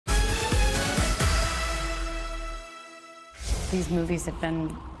These movies had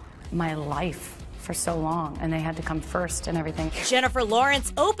been my life for so long, and they had to come first and everything. Jennifer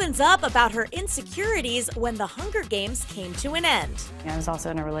Lawrence opens up about her insecurities when the Hunger Games came to an end. I was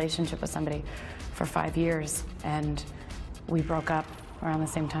also in a relationship with somebody for 5 years, and we broke up around the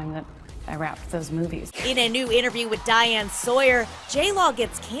same time that I wrapped those movies. In a new interview with Diane Sawyer, J-Law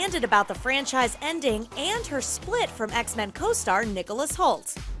gets candid about the franchise ending and her split from X-Men co-star Nicholas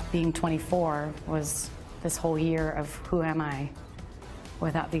Hoult. Being 24 was this whole year of who am I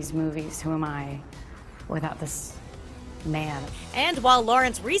without these movies? Who am I without this man? And while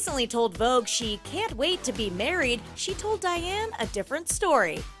Lawrence recently told Vogue she can't wait to be married, she told Diane a different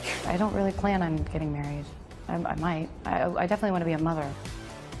story. I don't really plan on getting married. I might. I definitely want to be a mother.